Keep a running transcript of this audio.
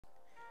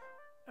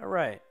All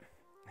right,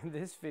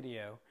 this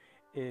video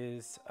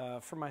is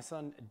for my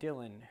son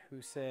Dylan,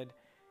 who said,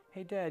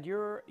 "Hey Dad,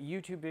 your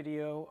YouTube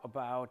video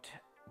about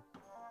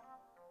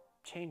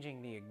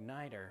changing the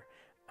igniter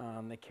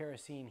on the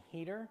kerosene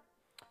heater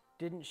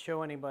didn't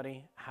show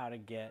anybody how to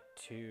get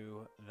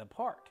to the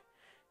part.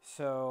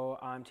 So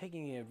I'm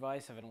taking the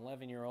advice of an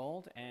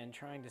 11-year-old and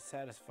trying to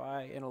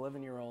satisfy an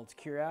 11-year-old's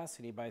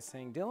curiosity by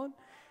saying, Dylan,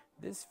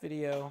 this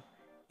video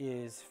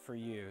is for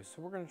you.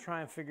 So we're going to try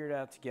and figure it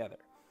out together.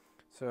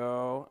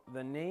 So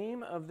the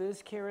name of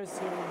this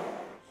kerosene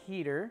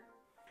heater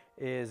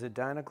is a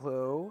Dyna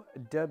Glo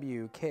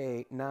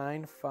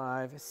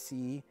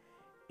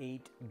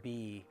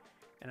WK95C8B.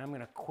 And I'm going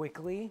to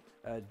quickly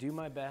do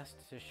my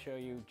best to show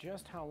you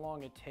just how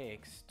long it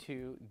takes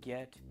to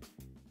get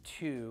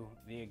to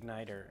the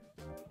igniter.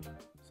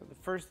 So the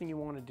first thing you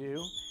want to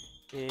do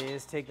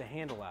is take the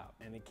handle out.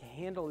 And the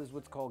handle is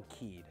what's called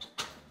keyed.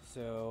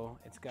 So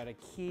it's got a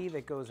key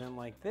that goes in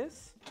like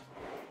this,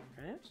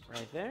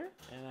 right there.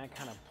 And that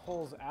kind of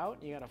pulls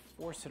out. You got to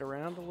force it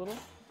around a little.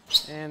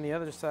 And the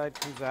other side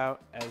comes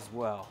out as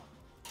well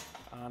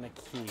on a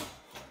key.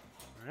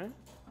 All right?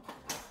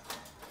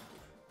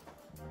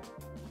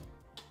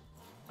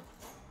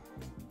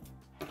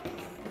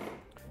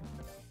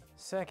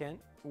 Second,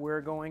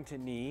 we're going to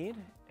need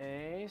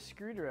a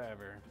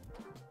screwdriver.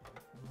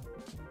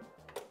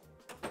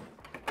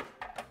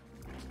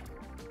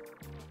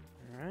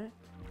 All right.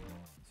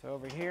 So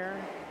over here,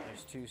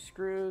 there's two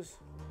screws.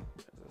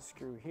 There's a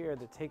screw here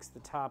that takes the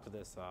top of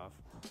this off.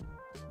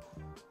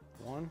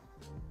 One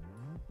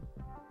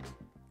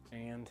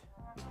and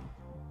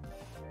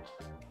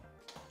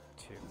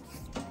two.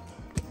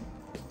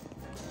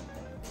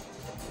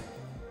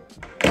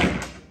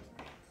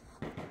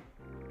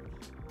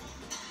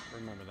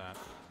 Remember that.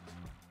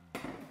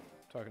 I'm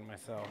talking to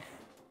myself,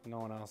 no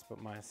one else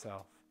but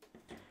myself.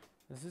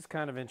 This is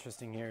kind of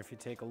interesting here if you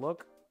take a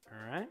look. All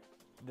right,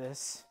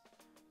 this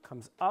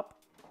comes up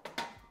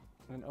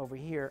and over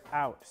here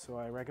out. So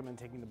I recommend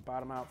taking the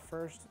bottom out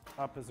first.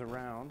 Up is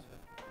around.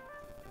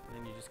 And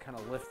then you just kind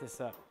of lift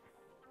this up.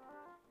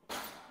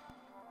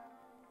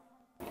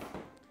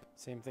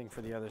 Same thing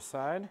for the other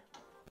side.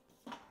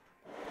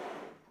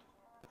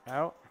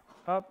 Out,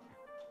 up,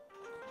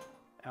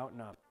 out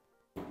and up.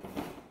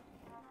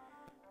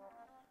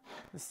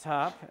 This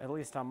top, at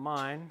least on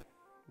mine,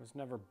 was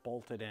never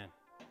bolted in.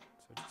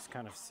 So it just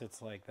kind of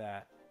sits like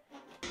that.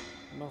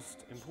 The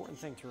most important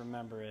thing to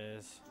remember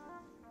is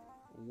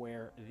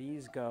where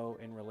these go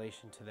in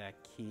relation to that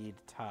keyed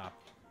top,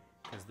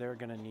 because they're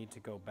going to need to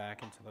go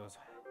back into those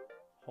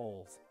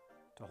holes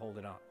to hold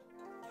it on.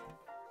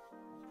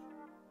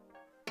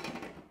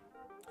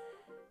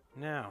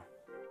 Now,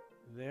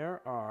 there's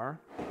a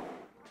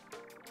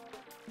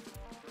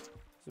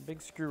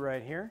big screw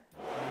right here.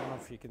 I don't know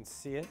if you can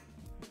see it.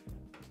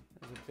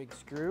 There's a big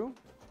screw.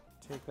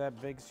 Take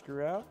that big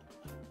screw out.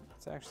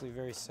 It's actually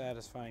very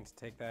satisfying to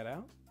take that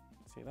out.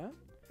 See that?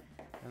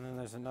 And then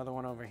there's another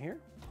one over here.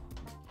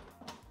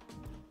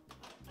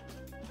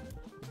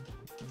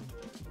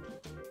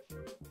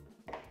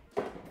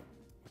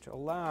 Which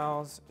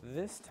allows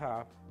this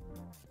top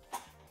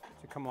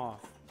to come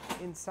off.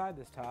 Inside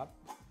this top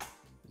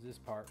is this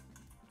part.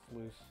 It's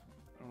loose.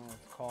 I don't know what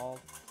it's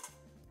called.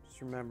 Just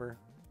remember,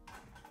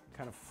 it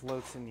kind of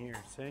floats in here.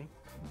 See?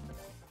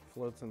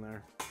 Floats in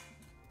there.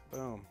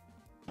 Boom.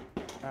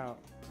 Out.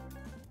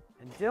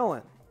 And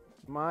Dylan,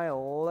 my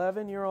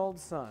 11-year-old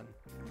son,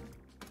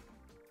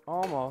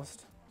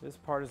 almost, this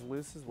part is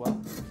loose as well.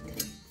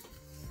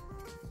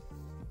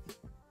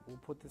 We'll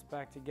put this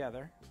back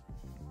together.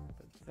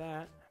 But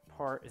that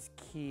part is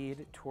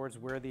keyed towards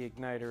where the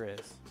igniter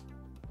is.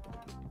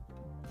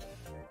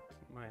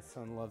 My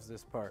son loves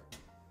this part.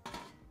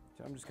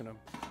 So I'm just gonna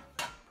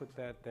put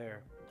that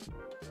there.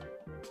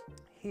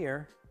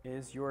 Here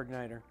is your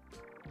igniter.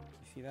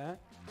 You see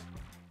that?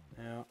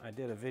 Now, I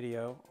did a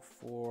video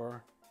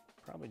for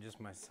probably just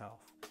myself,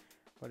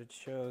 but it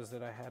shows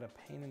that I had a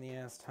pain in the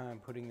ass time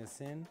putting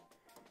this in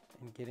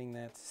and getting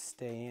that to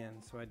stay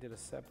in. So I did a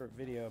separate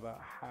video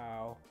about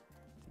how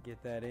to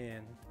get that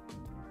in,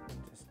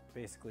 just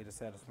basically to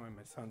satisfy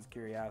my son's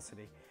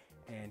curiosity.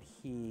 And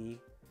he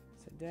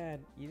said,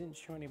 Dad, you didn't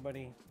show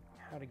anybody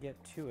how to get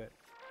to it.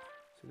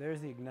 So there's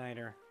the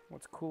igniter.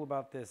 What's cool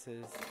about this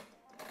is,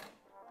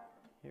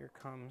 here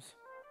comes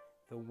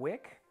the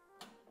wick.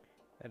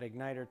 That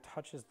igniter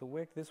touches the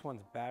wick. This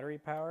one's battery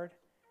powered.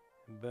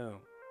 And boom.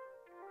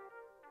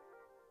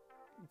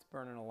 It's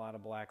burning a lot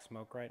of black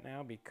smoke right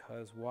now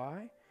because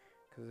why?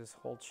 Because this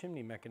whole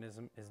chimney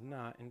mechanism is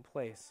not in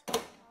place.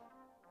 But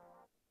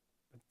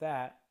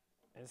that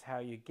is how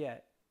you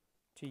get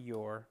to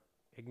your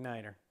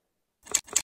igniter.